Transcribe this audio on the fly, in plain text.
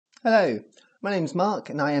Hello, my name's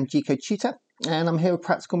Mark and I am G-Code Tutor, and I'm here with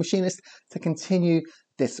Practical Machinist to continue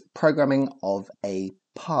this programming of a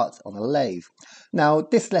part on a lathe. Now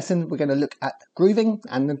this lesson we're going to look at grooving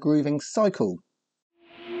and the grooving cycle.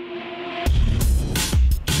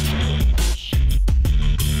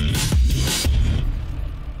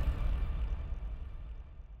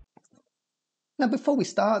 Now before we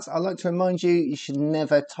start, I'd like to remind you, you should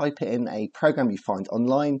never type it in a program you find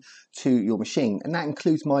online to your machine, and that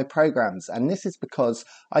includes my programs. And this is because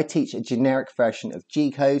I teach a generic version of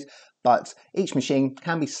G-code, but each machine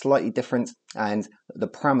can be slightly different and the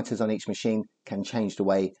parameters on each machine can change the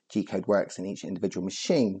way G-code works in each individual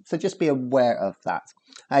machine. So just be aware of that.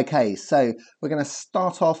 Okay, so we're going to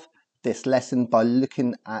start off this lesson by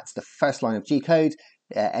looking at the first line of G-code,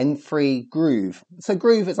 N3 groove. So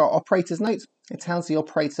groove is our operator's note. It tells the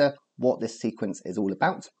operator what this sequence is all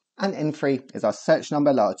about. And N3 is our search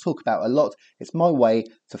number that I talk about a lot. It's my way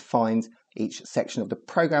to find each section of the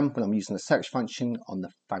program when I'm using the search function on the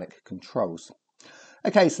FANUC controls.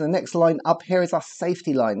 Okay, so the next line up here is our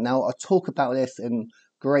safety line. Now I talk about this in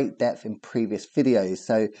great depth in previous videos.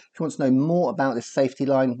 So if you want to know more about this safety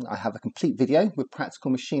line, I have a complete video with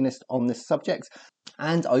Practical Machinist on this subject.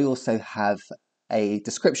 And I also have a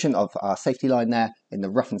description of our safety line there in the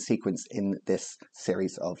rough and sequence in this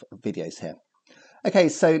series of videos here. Okay,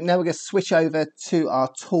 so now we're going to switch over to our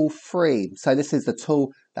tool 3. So this is the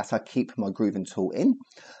tool that I keep my grooving tool in,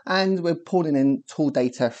 and we're pulling in tool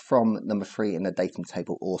data from number 3 in the datum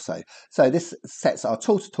table also. So this sets our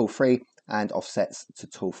tool to tool 3 and offsets to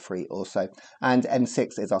tool 3 also. And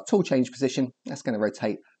M6 is our tool change position. That's going to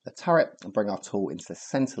rotate the turret and bring our tool into the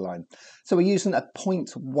center line. So we're using a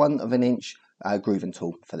 0.1 of an inch grooving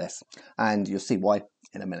tool for this, and you'll see why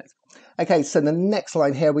in a minute. Okay, so the next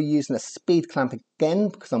line here, we're using a speed clamp again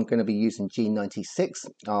because I'm going to be using G96,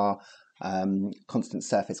 our constant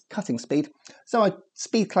surface cutting speed. So I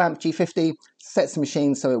speed clamp G50 sets the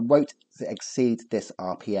machine so it won't exceed this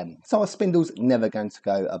RPM. So our spindle's never going to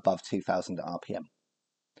go above 2000 RPM.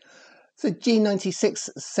 So G96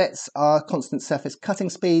 sets our constant surface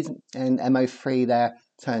cutting speed, and MO3 there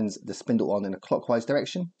turns the spindle on in a clockwise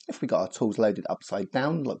direction. If we got our tools loaded upside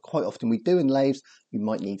down, like quite often we do in lathes, we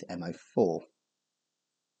might need MO4.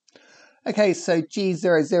 Okay, so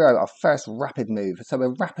G00, our first rapid move. So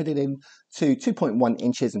we're rapiding in to 2.1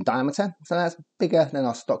 inches in diameter. So that's bigger than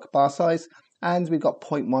our stock bar size. And we've got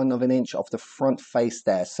 0.1 of an inch off the front face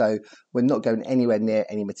there. So we're not going anywhere near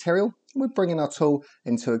any material. We're bringing our tool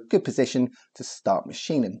into a good position to start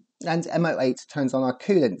machining. And MO8 turns on our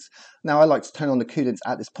coolant. Now I like to turn on the coolant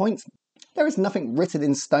at this point. There is nothing written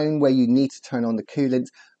in stone where you need to turn on the coolant,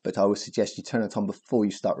 but I would suggest you turn it on before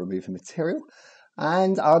you start removing material.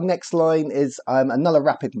 And our next line is another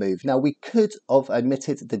rapid move. Now we could have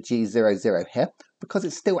omitted the G00 here because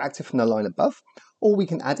it's still active from the line above, or we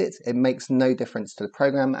can add it. It makes no difference to the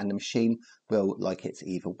program and the machine will like it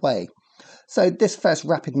either way. So this first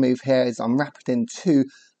rapid move here is I'm rapiding to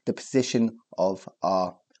the position of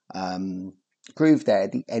our groove there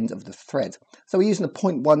at the end of the thread. So we're using a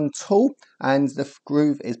 0.1 tool and the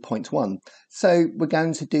groove is 0.1. So we're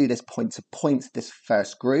going to do this point to point, this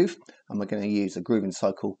first groove, and we're going to use a grooving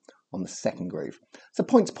cycle on the second groove. So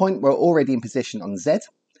point to point, we're already in position on Z,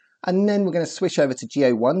 and then we're going to switch over to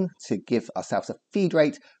G01 to give ourselves a feed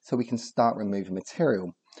rate so we can start removing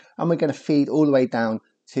material. And we're going to feed all the way down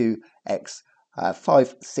to X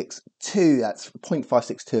 562, that's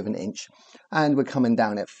 0.562 of an inch, and we're coming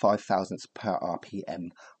down at 5 thousandths per RPM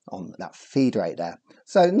on that feed rate there.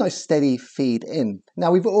 So nice steady feed in.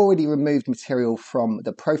 Now we've already removed material from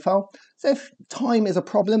the profile, so if time is a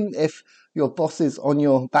problem, if your boss is on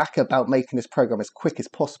your back about making this program as quick as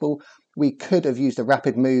possible, we could have used a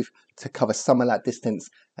rapid move to cover some of that distance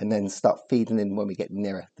and then start feeding in when we get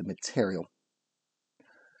nearer the material.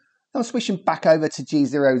 Now switching back over to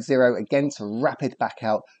G00 again to rapid back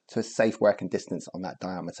out to a safe working distance on that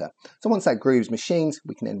diameter. So once that groove's machined,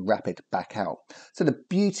 we can then rapid back out. So the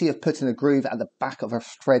beauty of putting a groove at the back of a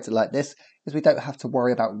thread like this is we don't have to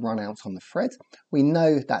worry about run out on the thread. We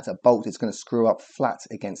know that a bolt is going to screw up flat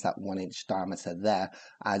against that 1 inch diameter there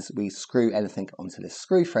as we screw anything onto this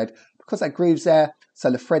screw thread, because that groove's there, so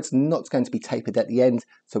the thread's not going to be tapered at the end,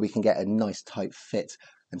 so we can get a nice tight fit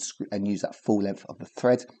and use that full length of the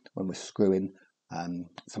thread when we're screwing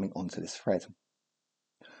something onto this thread.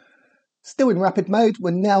 Still in rapid mode,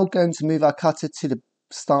 we're now going to move our cutter to the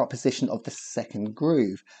start position of the second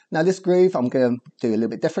groove. Now this groove I'm going to do a little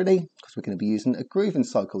bit differently because we're going to be using a grooving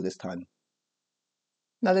cycle this time.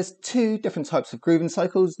 Now there's two different types of grooving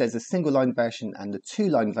cycles. There's a single line version and a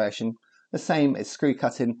 2-line version, the same as screw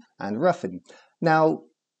cutting and roughing. Now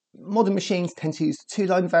Modern machines tend to use the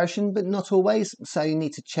two-line version, but not always, so you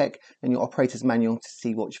need to check in your operator's manual to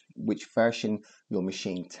see which version your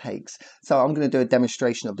machine takes. So I'm going to do a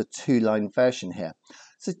demonstration of the two-line version here.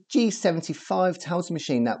 So G75 tells the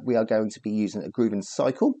machine that we are going to be using a groove and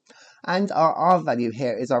cycle, and our R value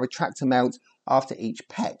here is our retract amount after each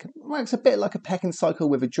peck. It works a bit like a peck and cycle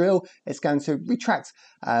with a drill. It's going to retract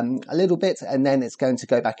a little bit, and then it's going to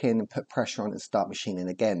go back in and put pressure on and start machining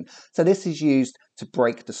again. So this is used to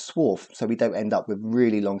break the swarf, so we don't end up with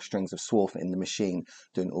really long strings of swarf in the machine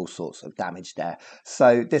doing all sorts of damage there.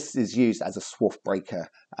 So this is used as a swarf breaker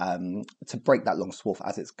to break that long swarf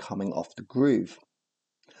as it's coming off the groove.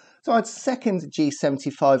 So our second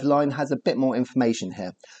G75 line has a bit more information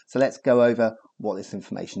here. So let's go over what this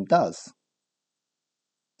information does.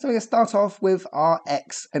 So we're going to start off with our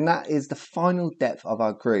X, and that is the final depth of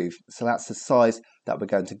our groove. So that's the size that we're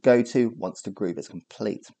going to go to once the groove is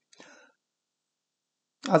complete.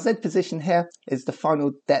 Our Z position here is the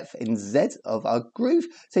final depth in Z of our groove.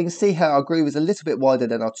 So you can see how our groove is a little bit wider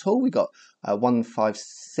than our tool. We've got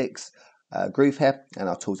 156 groove here, and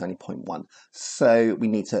our tool's only 0.1. So we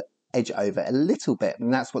need to edge over a little bit,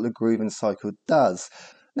 and that's what the groove and cycle does.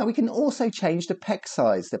 Now we can also change the peck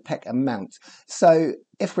size, the peck amount. So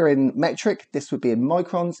if we're in metric, this would be in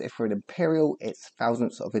microns. If we're in imperial, it's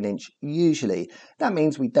thousandths of an inch usually. That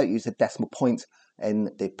means we don't use a decimal point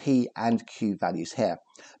in the P and Q values here.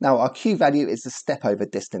 Now our Q value is the stepover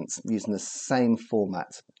distance using the same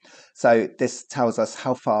format. So this tells us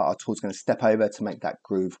how far our tool's going to step over to make that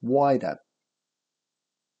groove wider.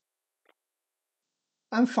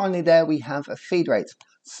 And finally there we have a feed rate.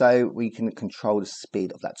 So we can control the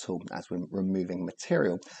speed of that tool as we're removing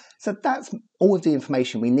material. So that's all of the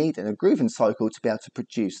information we need in a groove and cycle to be able to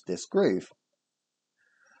produce this groove.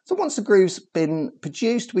 So once the groove's been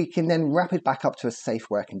produced, we can then wrap it back up to a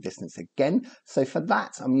safe working distance again. So for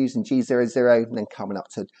that, I'm using G00 and then coming up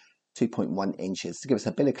to 2.1 inches to give us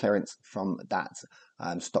a bit of clearance from that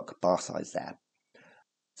stock bar size there.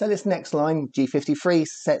 So this next line, G53,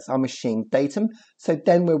 sets our machine datum. So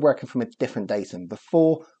then we're working from a different datum.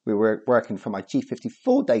 Before, we were working from our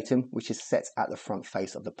G54 datum, which is set at the front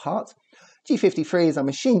face of the part. G53 is our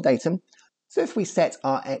machine datum. So if we set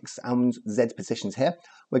our X and Z positions here,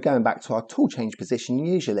 we're going back to our tool change position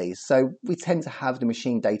usually. So we tend to have the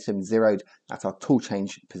machine datum zeroed at our tool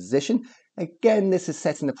change position. Again, this is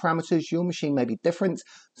setting the parameters. Your machine may be different,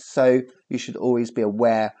 so you should always be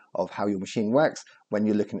aware of how your machine works when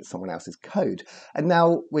you're looking at someone else's code. And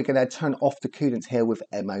now we're going to turn off the coolant here with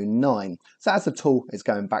MO9. So as the tool is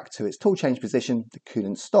going back to its tool change position, the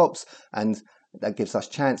coolant stops, and that gives us a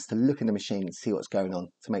chance to look in the machine and see what's going on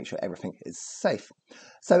to make sure everything is safe.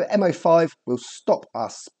 So MO5 will stop our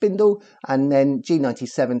spindle, and then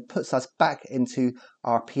G97 puts us back into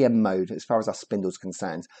RPM mode as far as our spindle is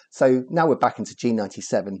concerned. So now we're back into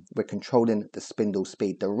G97. We're controlling the spindle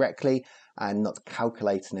speed directly and not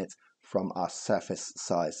calculating it from our surface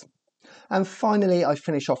size. And finally, I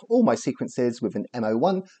finish off all my sequences with an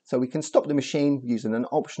MO1, so we can stop the machine using an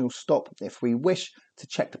optional stop if we wish to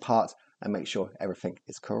check the part and make sure everything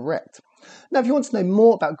is correct. Now, if you want to know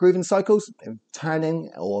more about groove and cycles,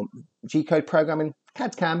 turning or G-code programming,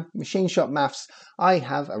 CAD/CAM, machine shop maths, I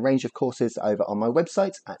have a range of courses over on my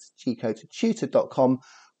website at gcodetutor.com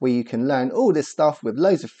where you can learn all this stuff with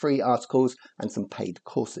loads of free articles and some paid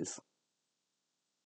courses.